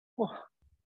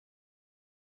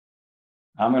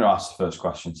I'm going to ask the first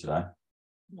question today.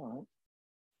 All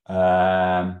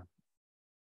right.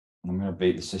 I'm going to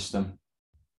beat the system.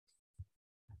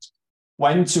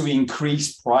 When to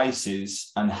increase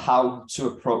prices and how to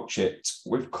approach it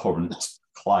with current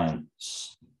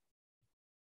clients.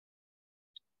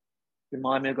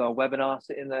 Remind me, I've got a webinar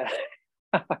sitting there.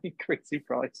 Increasing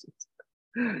prices.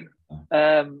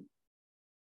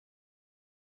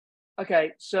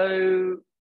 Okay, so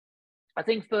I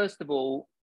think first of all,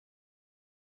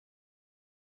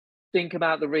 think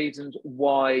about the reasons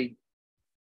why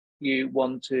you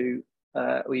want to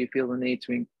or you feel the need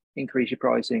to increase your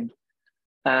pricing.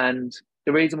 And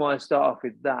the reason why I start off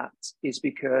with that is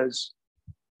because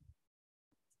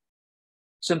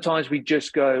sometimes we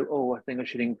just go, oh, I think I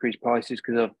should increase prices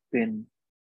because I've been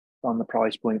on the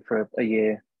price point for a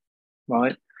year,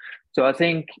 right? So I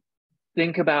think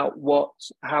about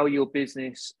how your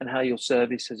business and how your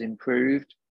service has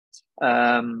improved.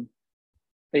 Are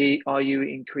you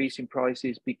increasing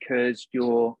prices because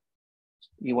you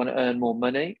want to earn more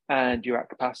money and you're at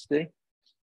capacity?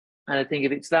 And I think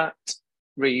if it's that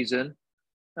reason,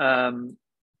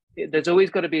 there's always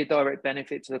got to be a direct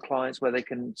benefit to the clients where they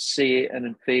can see it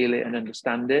and feel it and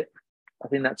understand it. I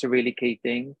think that's a really key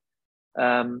thing.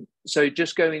 So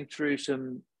just going through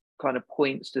some kind of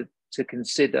points to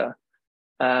consider.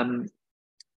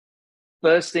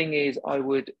 First thing is I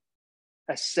would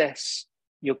assess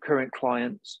your current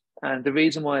clients. And the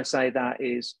reason why I say that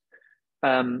is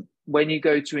when you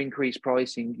go to increase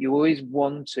pricing, you always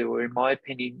want to, or in my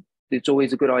opinion, it's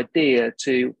always a good idea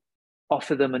to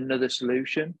offer them another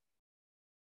solution,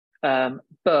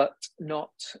 but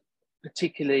not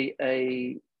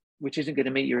particularly which isn't going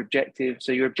to meet your objective.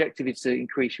 So your objective is to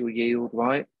increase your yield,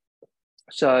 right?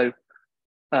 So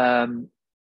as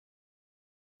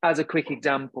a quick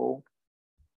example,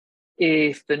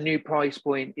 if the new price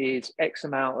point is X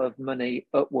amount of money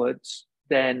upwards,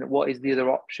 then what is the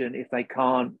other option if they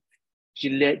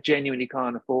genuinely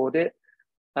can't afford it?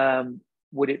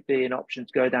 Would it be an option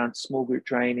to go down to small group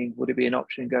training? Would it be an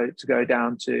option to go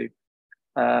down to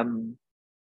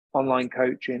online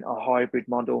coaching, a hybrid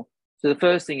model? So the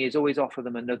first thing is always offer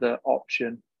them another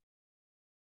option.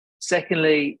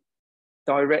 Secondly,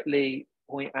 directly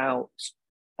point out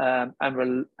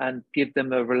and give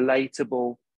them a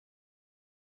relatable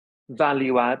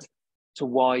value add to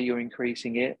why you're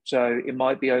increasing it. So it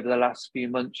might be over the last few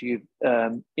months you've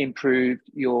improved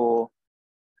your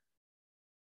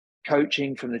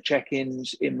coaching from the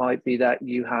check-ins. It might be that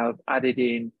you have added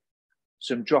in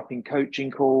some drop-in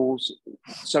coaching calls,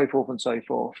 so forth and so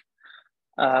forth.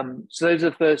 So those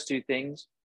are the first two things.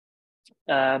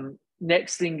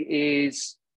 Next thing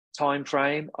is time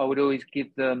frame. I would always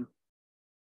give them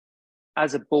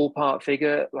as a ballpark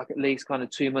figure, like at least kind of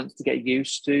 2 months to get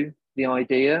used to the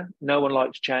idea. No one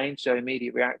likes change, so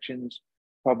immediate reactions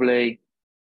probably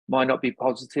might not be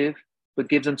positive, but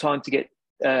give them time to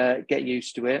get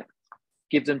used to it.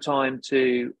 Give them time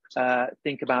to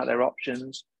think about their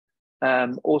options.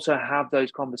 Also have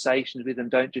those conversations with them.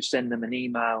 Don't just send them an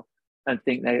email and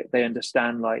think they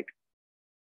understand. Like,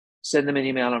 send them an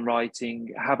email in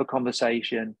writing, have a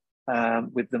conversation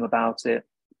with them about it.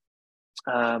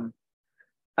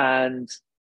 And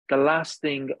the last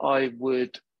thing I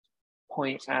would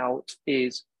point out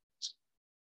is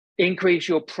increase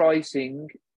your pricing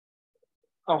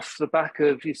off the back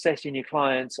of assessing your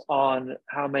clients on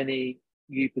how many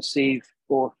you perceive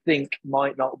or think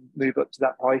might not move up to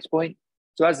that price point.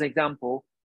 So as an example,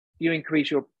 you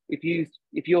increase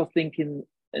if you're thinking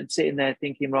and sitting there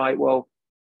thinking, right, well,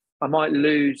 I might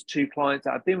lose 2 clients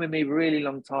that have been with me a really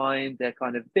long time. They're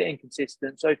kind of a bit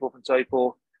inconsistent, so forth and so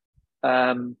forth.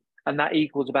 And that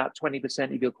equals about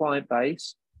 20% of your client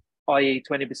base, i.e.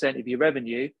 20% of your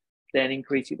revenue, then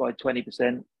increase it by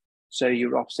 20%. So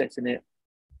you're offsetting it.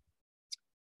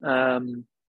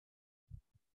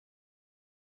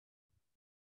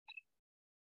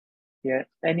 Yeah.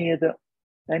 Any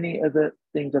other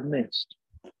things I've missed?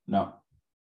 No.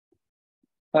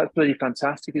 That's bloody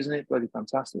fantastic, isn't it? Bloody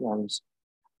fantastic, ones.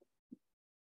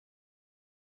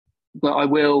 But I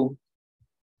will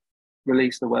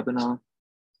release the webinar.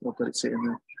 I've got it sitting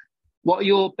there. What are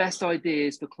your best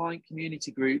ideas for client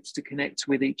community groups to connect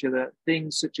with each other?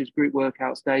 Things such as group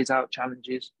workouts, days out,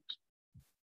 challenges.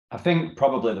 I think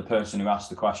probably the person who asked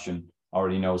the question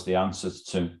already knows the answers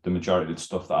to the majority of the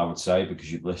stuff that I would say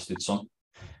because you've listed some.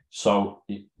 So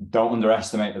don't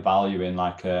underestimate the value in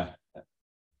like a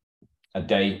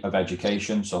day of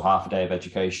education. So half a day of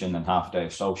education and half a day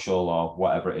of social or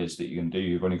whatever it is that you can do.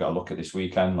 You've only got to look at this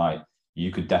weekend. Like,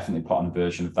 you could definitely put on a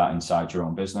version of that inside your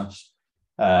own business.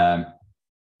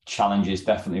 challenges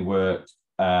definitely work.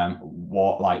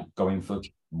 Like going for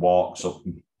walks up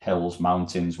hills,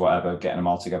 mountains, whatever, getting them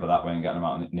all together that way and getting them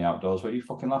out in the outdoors. What are you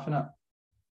fucking laughing at?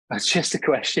 That's just a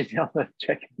question. I'm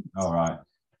checking. All right.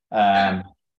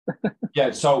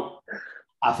 Yeah, so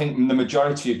I think the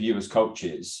majority of you as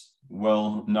coaches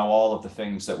will know all of the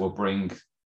things that will bring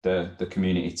the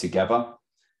community together.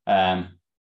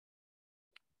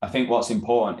 I think what's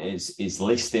important is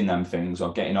listing them things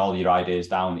or getting all your ideas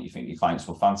down that you think your clients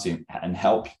will fancy and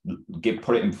help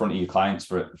put it in front of your clients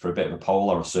for a bit of a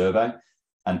poll or a survey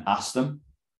and ask them.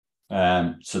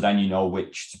 So then you know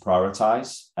which to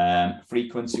prioritize.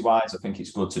 Frequency wise, I think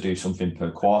it's good to do something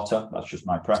per quarter. That's just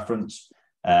my preference.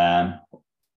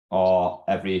 Or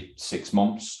every 6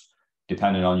 months,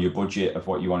 depending on your budget of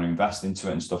what you want to invest into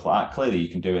it and stuff like that. Clearly, you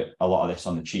can do it a lot of this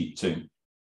on the cheap too.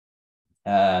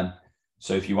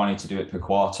 So if you wanted to do it per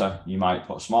quarter, you might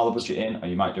put a smaller budget in, or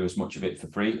you might do as much of it for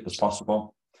free as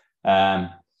possible. But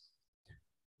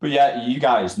yeah, you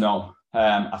guys know.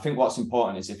 I think what's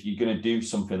important is if you're going to do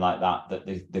something like that,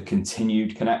 that the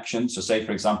continued connection. So say,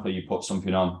 for example, you put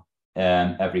something on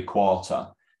every quarter,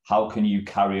 how can you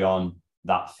carry on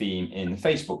that theme in the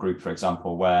Facebook group, for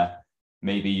example, where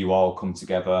maybe you all come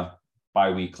together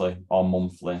bi-weekly or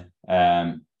monthly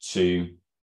to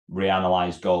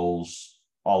reanalyze goals,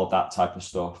 all of that type of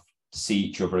stuff, see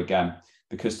each other again.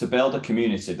 Because to build a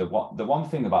community, the one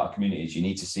thing about a community is you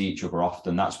need to see each other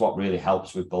often. That's what really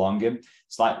helps with belonging.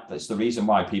 It's the reason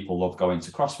why people love going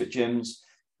to CrossFit gyms,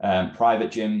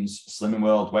 private gyms, Slimming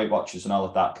World, Weight Watchers and all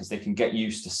of that, because they can get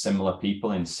used to similar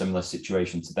people in similar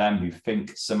situation to them who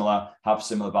think similar, have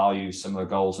similar values, similar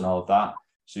goals and all of that.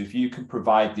 So if you can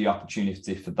provide the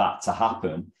opportunity for that to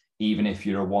happen, even if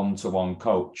you're a one-to-one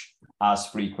coach, as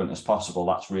frequent as possible,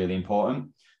 that's really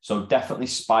important. So definitely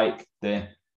spike the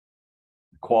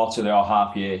quarterly or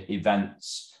half-year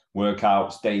events,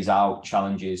 workouts, days out,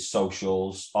 challenges,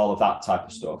 socials, all of that type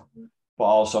of stuff. But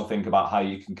also think about how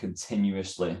you can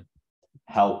continuously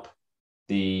help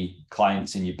the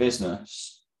clients in your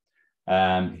business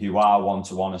who are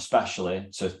one-to-one especially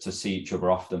to see each other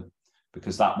often,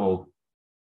 because that will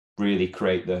really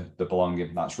create the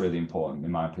belonging. That's really important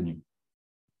in my opinion.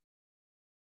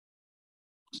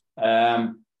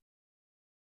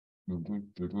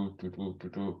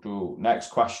 Next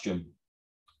question.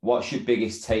 What's your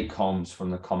biggest take homes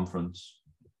from the conference?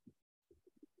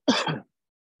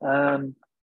 Trying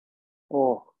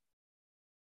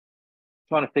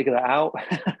to figure that out.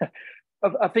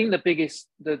 I think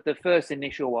the first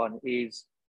initial one is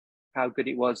how good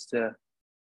it was to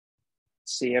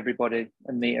see everybody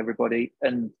and meet everybody.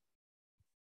 And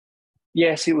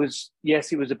yes, it was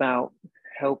about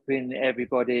helping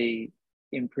everybody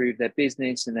improve their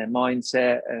business and their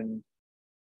mindset and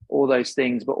all those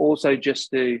things, but also just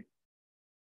to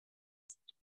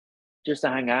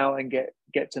hang out and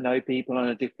get to know people on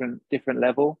a different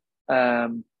level. I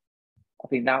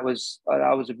think that was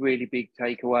a really big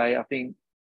takeaway. I think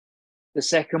the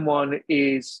second one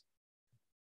is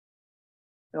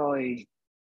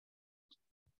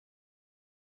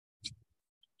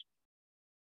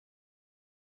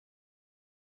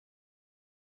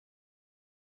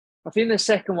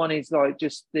like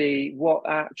just what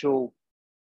actual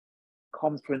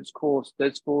conference course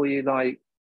does for you. Like,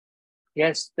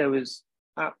 yes, there was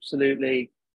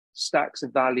absolutely stacks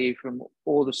of value from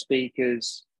all the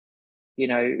speakers. You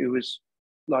know, it was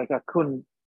like I couldn't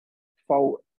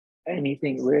fault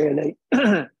anything really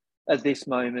at this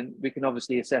moment. We can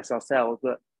obviously assess ourselves,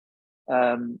 but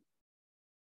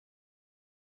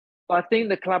I think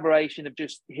the collaboration of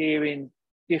just hearing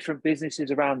different businesses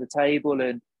around the table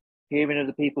and hearing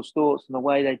other people's thoughts and the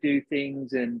way they do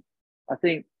things, and I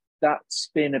think that's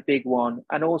been a big one.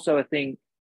 And also I think,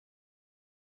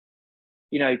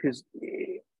 you know, because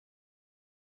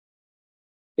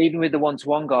even with the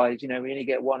one-to-one guys, you know, we only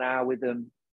get 1 hour with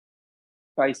them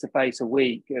face-to-face a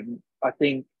week. And I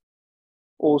think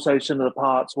also some of the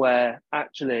parts where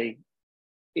actually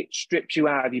it strips you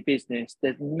out of your business,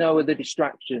 there's no other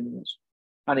distractions,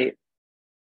 and it,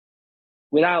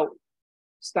 without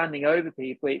standing over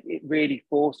people, it really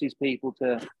forces people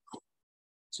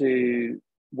to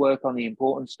work on the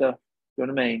important stuff. You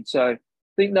know what I mean? So I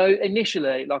think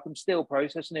initially, like I'm still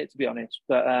processing it, to be honest,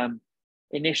 but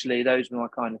initially those were my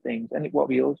kind of things. And what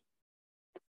were yours?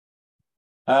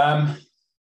 I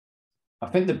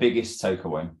think the biggest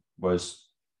takeaway was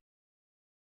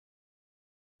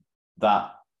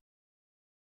that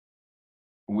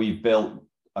we've built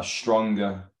a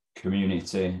stronger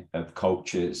community of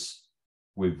coaches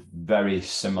with very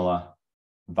similar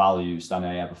values than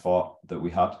I ever thought that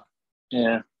we had.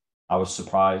 Yeah. I was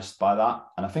surprised by that.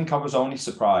 And I think I was only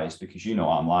surprised because you know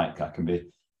what I'm like. I can be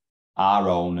our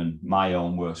own and my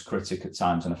own worst critic at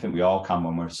times. And I think we all can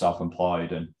when we're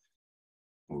self-employed, and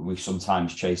we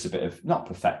sometimes chase a bit of, not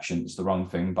perfection, it's the wrong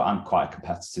thing, but I'm quite a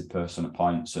competitive person at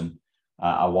points, and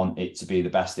I want it to be the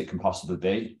best it can possibly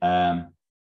be.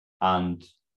 And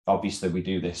obviously we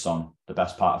do this on the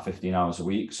best part of 15 hours a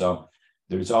week. So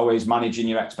there's always managing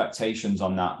your expectations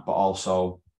on that, but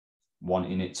also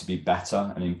wanting it to be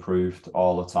better and improved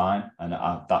all the time. And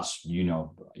that's, you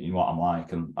know what I'm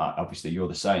like. And obviously you're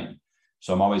the same.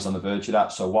 So I'm always on the verge of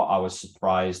that. So what I was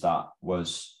surprised at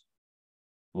was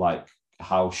like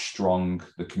how strong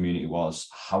the community was,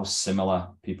 how similar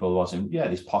people was. And yeah,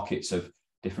 these pockets of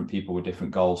different people with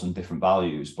different goals and different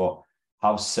values, but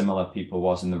how similar people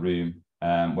was in the room.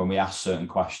 When we asked certain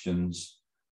questions,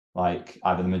 like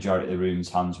either the majority of the room's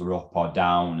hands were up or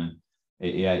down. And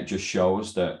it just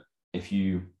shows that if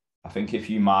you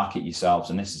market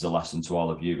yourselves, and this is a lesson to all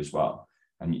of you as well,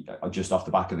 and just off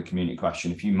the back of the community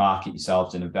question, if you market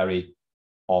yourselves in a very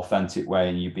authentic way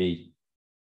and you be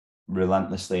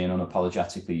relentlessly and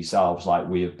unapologetically yourselves, like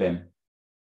we have been,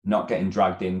 not getting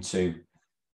dragged into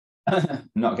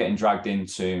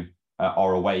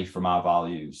or away from our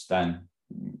values, then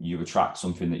you attract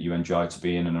something that you enjoy to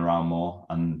be in and around more.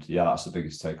 And yeah, that's the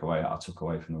biggest takeaway I took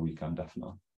away from the weekend,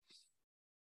 definitely.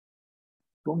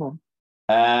 Come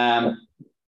on.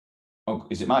 Oh,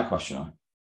 is it my question?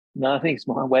 No, I think it's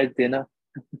mine. Where's dinner?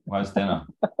 Where's dinner?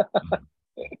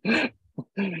 I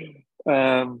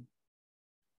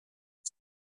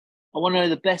want to know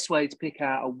the best way to pick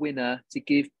out a winner to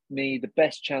give me the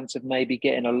best chance of maybe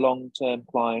getting a long-term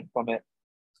client from it.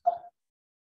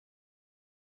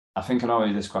 I think I know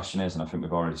who this question is, and I think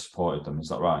we've already supported them. Is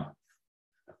that right?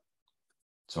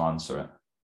 To answer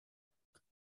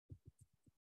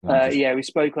it. Yeah, we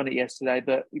spoke on it yesterday,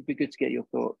 but it'd be good to get your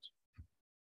thoughts.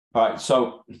 All right.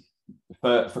 So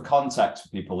for context for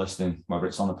people listening, whether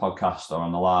it's on the podcast or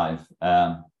on the live,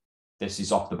 this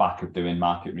is off the back of doing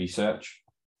market research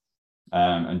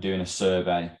and doing a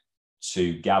survey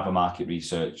to gather market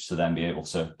research to then be able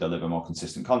to deliver more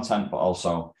consistent content, but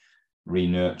also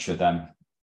re-nurture them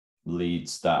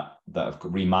leads that have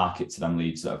remarket to them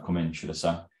leads that have come in, should I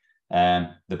say.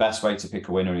 The best way to pick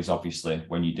a winner is obviously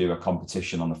when you do a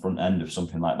competition on the front end of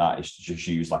something like that, is to just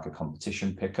use like a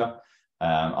competition picker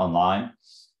online.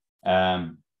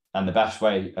 And the best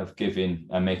way of giving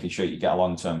and making sure you get a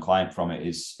long-term client from it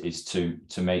is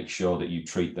to make sure that you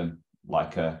treat them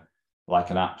like an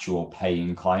actual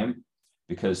paying client,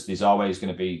 because there's always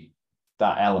going to be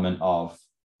that element of,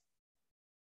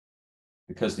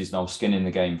 because there's no skin in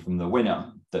the game from the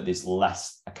winner, that there's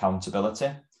less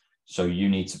accountability. So you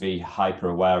need to be hyper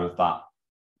aware of that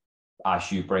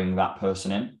as you bring that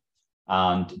person in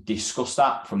and discuss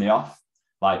that from the off.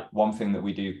 Like one thing that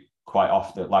we do quite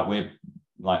often, like we're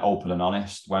like open and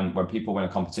honest. When people win a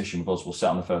competition with us, we'll sit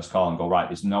on the first call and go, right,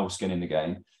 there's no skin in the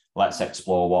game. Let's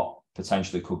explore what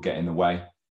potentially could get in the way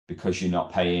because you're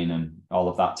not paying and all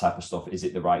of that type of stuff. Is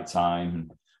it the right time?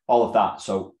 And all of that.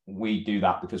 So we do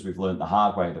that because we've learned the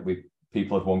hard way that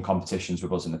people have won competitions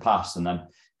with us in the past, and then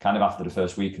kind of after the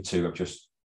first week or two have just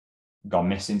gone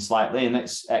missing slightly. And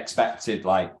it's expected,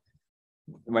 like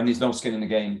when there's no skin in the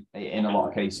game, in a lot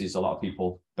of cases, a lot of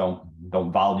people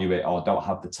don't value it or don't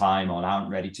have the time or aren't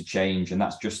ready to change. And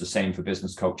that's just the same for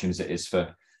business coaching as it is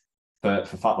for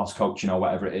fat loss coaching or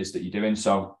whatever it is that you're doing.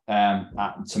 So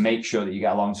to make sure that you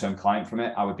get a long-term client from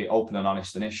it, I would be open and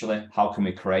honest initially. How can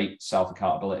we create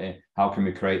self-accountability? How can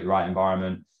we create the right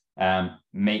environment?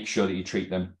 Make sure that you treat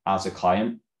them as a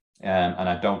client. And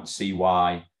I don't see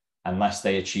why, unless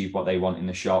they achieve what they want in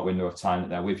the short window of time that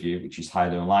they're with you, which is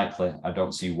highly unlikely, I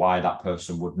don't see why that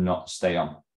person would not stay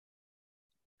on.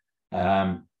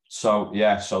 So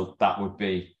that would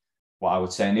be what I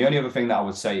would say. And the only other thing that I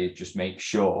would say is just make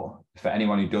sure, for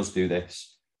anyone who does do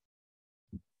this,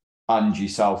 and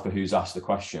yourself for who's asked the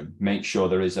question, make sure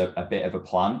there is a bit of a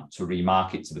plan to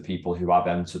remarket to the people who have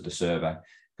entered the survey.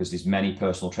 Because there's many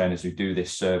personal trainers who do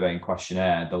this survey and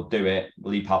questionnaire. They'll do it,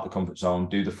 leap out the comfort zone,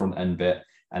 do the front end bit,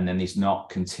 and then there's not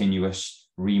continuous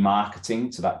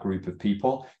remarketing to that group of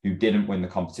people who didn't win the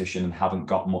competition and haven't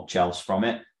got much else from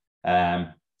it.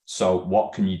 So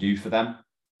what can you do for them?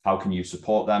 How can you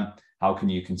support them? How can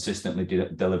you consistently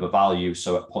deliver value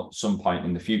so at some point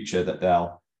in the future that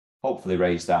they'll hopefully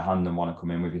raise their hand and want to come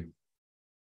in with you?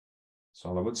 That's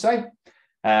all I would say.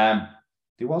 There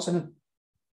wasn't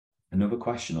another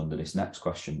question under this next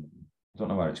question. I don't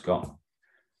know where it's gone.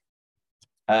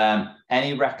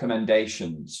 Any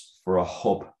recommendations for a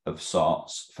hub of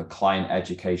sorts for client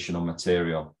educational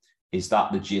material? Is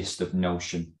that the gist of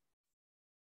Notion?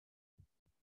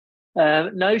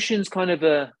 Notion's kind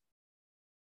of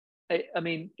I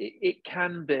mean, it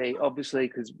can be, obviously,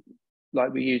 because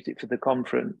like we used it for the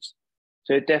conference,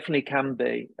 so it definitely can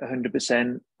be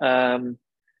 100%.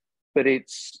 But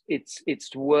it's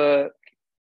work.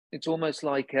 It's almost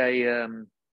like it's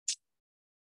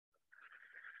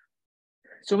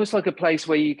almost like a place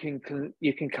where you can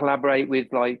collaborate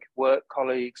with like work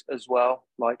colleagues as well,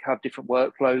 like have different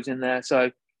workflows in there.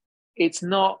 So it's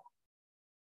not.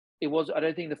 It was. I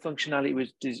don't think the functionality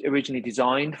was originally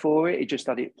designed for it. It just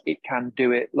that it can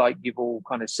do it, like you've all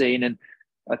kind of seen. And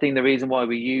I think the reason why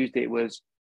we used it was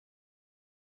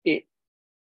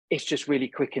it's just really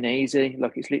quick and easy.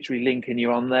 Like it's literally linking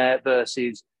you're on there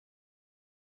versus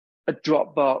a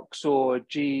Dropbox or a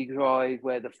G Drive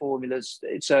where the formulas.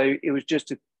 So it was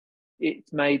just it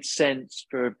made sense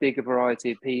for a bigger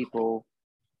variety of people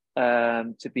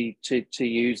to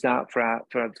use that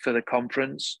for the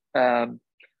conference.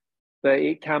 But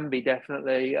it can be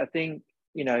definitely. I think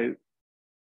knowing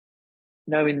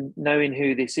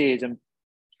who this is, I'm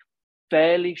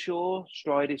fairly sure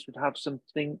Stridis would have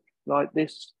something like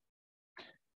this.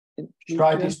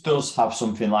 Stridis does have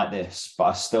something like this, but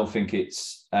I still think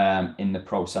it's in the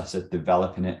process of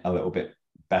developing it a little bit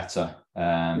better.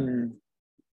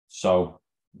 So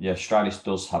yeah, Stridis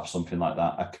does have something like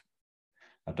that.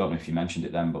 I don't know if you mentioned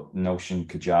it then, but Notion,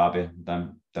 Kajabi,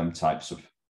 them types of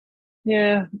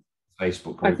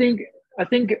Facebook group.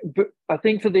 I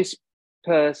think for this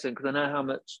person, because I know how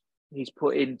much he's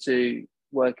put into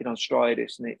working on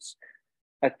Stridis, and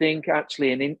I think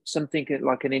actually something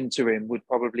like an interim would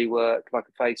probably work, like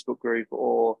a Facebook group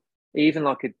or even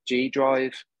like a G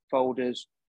Drive folders,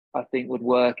 I think would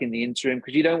work in the interim,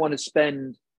 because you don't want to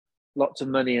spend lots of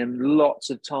money and lots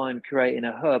of time creating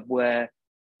a hub where,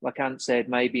 like Ant said,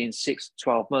 maybe in 6 to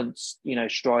 12 months,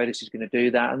 Stridis is going to do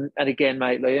that. And again,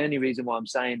 mate, the only reason why I'm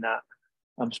saying that,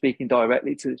 I'm speaking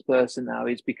directly to this person now,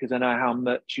 is because I know how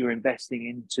much you're investing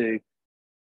into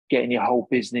getting your whole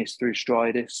business through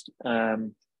Stridis.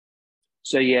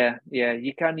 So yeah,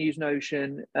 you can use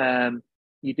Notion.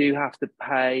 You do have to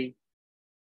pay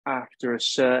after a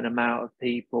certain amount of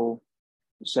people,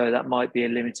 so that might be a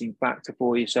limiting factor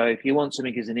for you. So if you want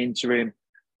something as an interim,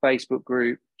 Facebook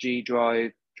group, G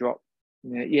Drive, Drop,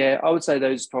 I would say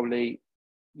those are probably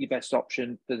your best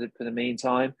option for the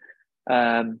meantime.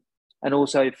 And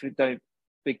also, don't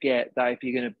forget that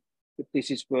if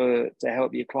this is to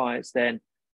help your clients, then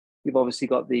you've obviously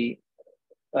got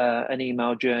an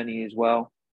email journey as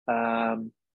well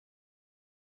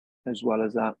as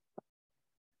that.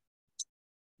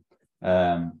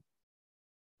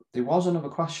 There was another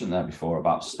question there before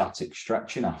about static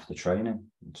stretching after training.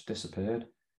 It's disappeared.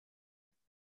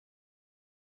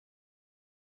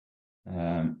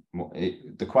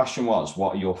 The question was,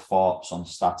 what are your thoughts on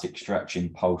static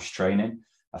stretching post-training?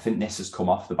 I think this has come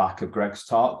off the back of Greg's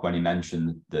talk when he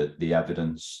mentioned the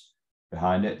evidence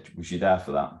behind it. Was you there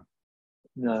for that?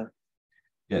 No.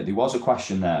 Yeah, there was a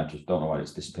question there. I just don't know why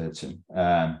it's disappeared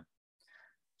to.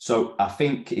 So I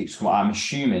think I'm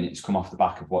assuming it's come off the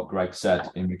back of what Greg said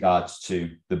in regards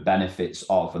to the benefits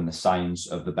of and the science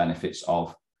of the benefits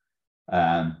of,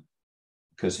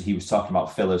 because he was talking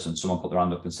about fillers and someone put their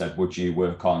hand up and said, would you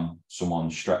work on someone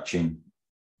stretching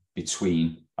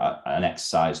between an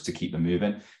exercise to keep them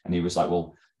moving? And he was like,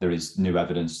 well, there is new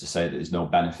evidence to say that there's no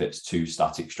benefits to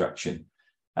static stretching.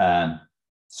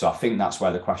 So I think that's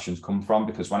where the questions come from,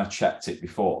 because when I checked it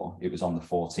before, it was on the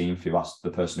 14th, the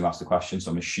person who asked the question. So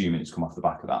I'm assuming it's come off the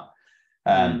back of that.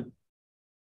 And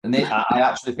I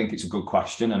actually think it's a good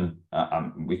question, and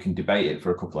we can debate it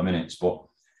for a couple of minutes. But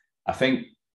I think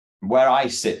where I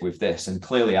sit with this, and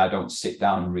clearly I don't sit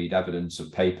down and read evidence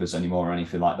of papers anymore or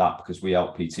anything like that, because we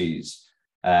help PTs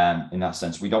in that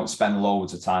sense. We don't spend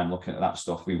loads of time looking at that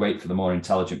stuff. We wait for the more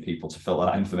intelligent people to filter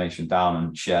that information down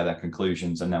and share their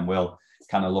conclusions, and then we'll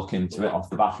kind of look into it off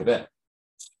the back of it.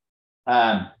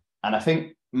 And I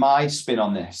think my spin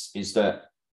on this is that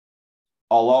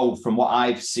although from what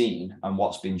I've seen and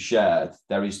what's been shared,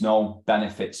 there is no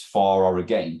benefits for or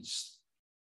against.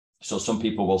 So some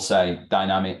people will say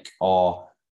dynamic or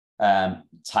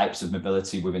types of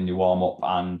mobility within the warm-up,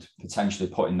 and potentially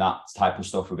putting that type of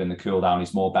stuff within the cool down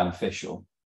is more beneficial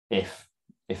if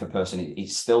a person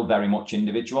is still very much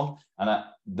individual. And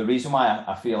the reason why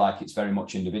I feel like it's very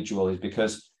much individual is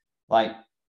because, like,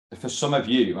 for some of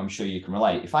you, I'm sure you can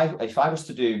relate. If I was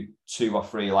to do 2 or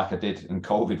 3, like I did in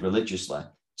COVID religiously,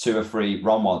 2 or 3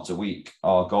 run WODs a week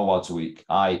or go WODs a week,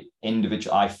 I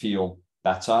feel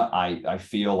better. I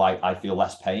feel like I feel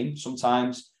less pain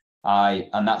sometimes.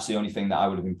 And that's the only thing that I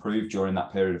would have improved during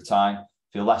that period of time.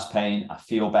 Feel less pain. I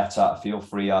feel better. I feel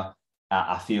freer.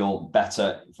 I feel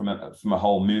better from a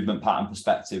whole movement pattern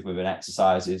perspective within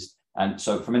exercises. And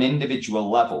so from an individual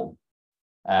level,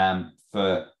 from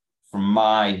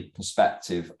my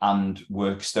perspective, and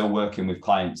still working with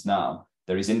clients now,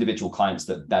 there is individual clients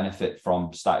that benefit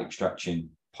from static stretching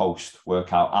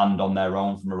post-workout and on their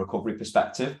own from a recovery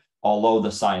perspective, although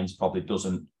the science probably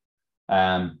doesn't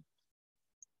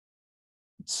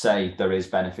say there is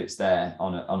benefits there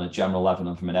on a general level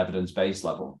and from an evidence-based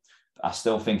level. I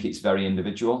still think it's very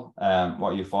individual.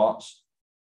 What are your thoughts?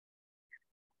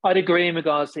 I'd agree in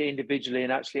regards to individually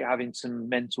and actually having some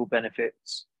mental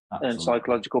benefits. Absolutely. And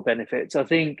psychological benefits. I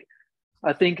think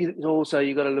it's also,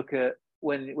 you've got to look at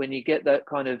when you get that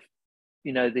kind of,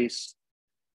 the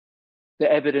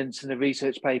evidence and the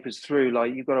research papers through,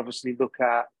 like you've got to obviously look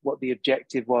at what the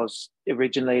objective was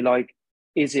originally. Like,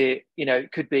 is it,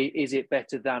 it could be, is it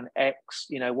better than X,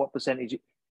 what percentage?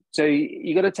 So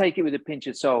you got to take it with a pinch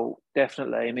of salt,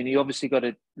 definitely. I mean, you obviously got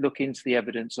to look into the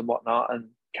evidence and whatnot and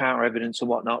counter evidence and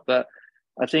whatnot. But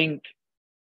I think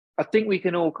we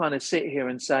can all kind of sit here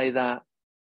and say that,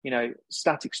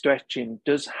 static stretching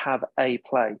does have a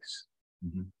place.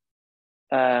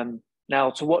 Mm-hmm. Now,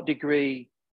 to what degree,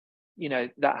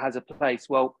 that has a place?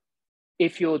 Well,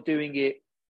 if you're doing it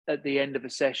at the end of a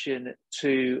session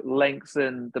to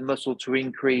lengthen the muscle, to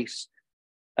increase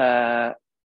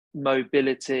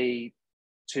mobility,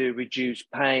 to reduce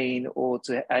pain, or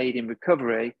to aid in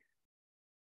recovery,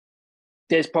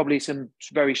 there's probably some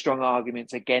very strong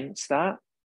arguments against that,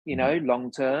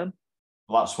 long term.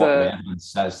 Well, that's what the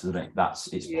evidence says, that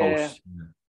it's post.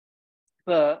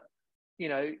 But,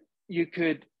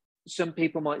 some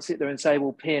people might sit there and say,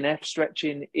 well, PNF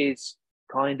stretching is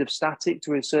kind of static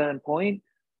to a certain point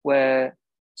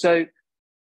so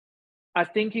I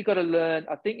think you've got to learn,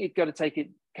 I think you've got to take it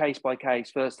case by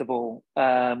case, first of all.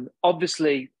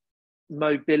 Obviously,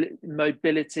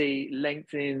 mobility,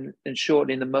 lengthening and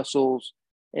shortening the muscles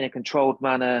in a controlled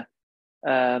manner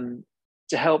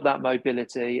to help that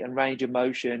mobility and range of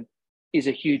motion is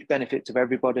a huge benefit to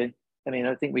everybody. I mean,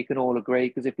 I think we can all agree,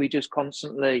 because if we just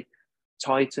constantly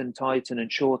tighten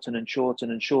and shorten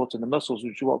the muscles,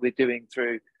 which is what we're doing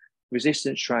through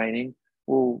resistance training,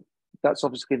 well, that's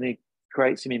obviously going to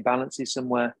create some imbalances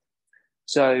somewhere.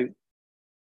 So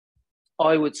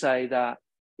I would say that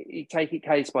you take it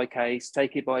case by case,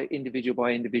 take it by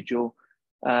individual.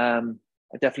 I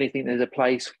definitely think there's a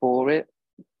place for it,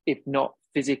 if not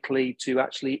physically, to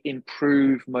actually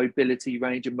improve mobility,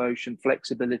 range of motion,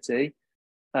 flexibility.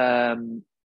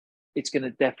 It's going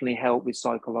to definitely help with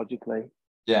psychologically.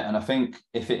 Yeah, and I think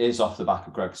if it is off the back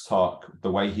of Greg's talk,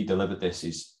 the way he delivered this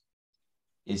is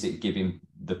it giving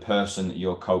the person that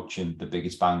you're coaching the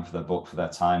biggest bang for their buck for their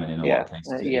time, and in a lot of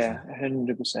cases,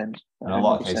 100%. In a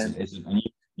lot of cases, it isn't. And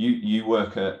you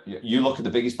look at the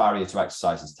biggest barrier to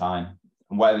exercise is time,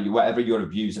 and whatever your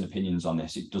views and opinions on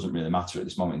this, it doesn't really matter at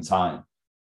this moment in time.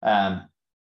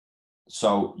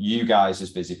 So you guys, as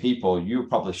busy people, you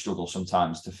probably struggle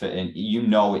sometimes to fit in.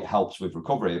 It helps with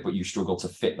recovery, but you struggle to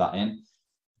fit that in.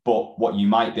 But what you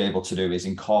might be able to do is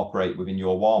incorporate within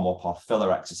your warm-up or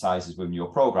filler exercises within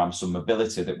your program some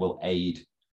mobility that will aid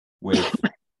with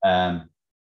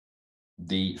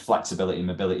the flexibility and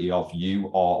mobility of you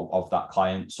or of that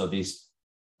client. So these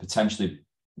potentially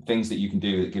things that you can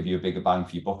do that give you a bigger bang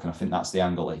for your buck. And I think that's the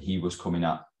angle that he was coming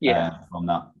at from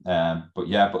that.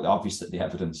 But obviously the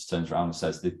evidence turns around and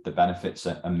says the benefits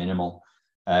are minimal.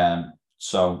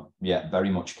 So yeah,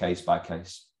 very much case by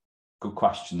case. Good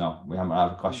question though. We haven't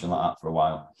had a question like that for a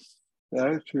while.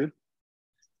 Yeah, true.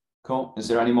 Cool. Is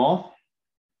there any more?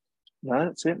 No,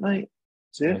 that's it, mate.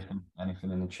 That's it. Anything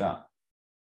in the chat?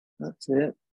 That's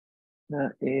it.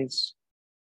 That is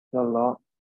a lot.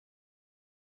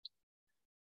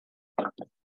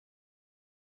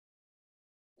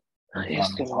 Any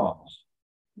final thoughts?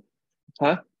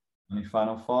 Huh? Any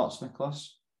final thoughts,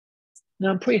 Nicholas? No,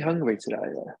 I'm pretty hungry today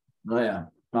though. Oh yeah.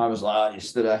 I was like that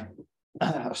yesterday.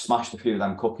 I smashed a few of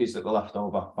them cookies that were left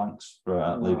over. Thanks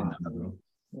for leaving them in the room.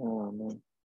 Oh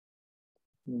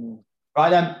man. Right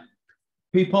then,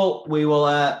 people, we will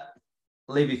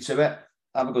leave you to it.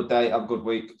 Have a good day. Have a good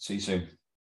week. See you soon.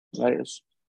 Laters.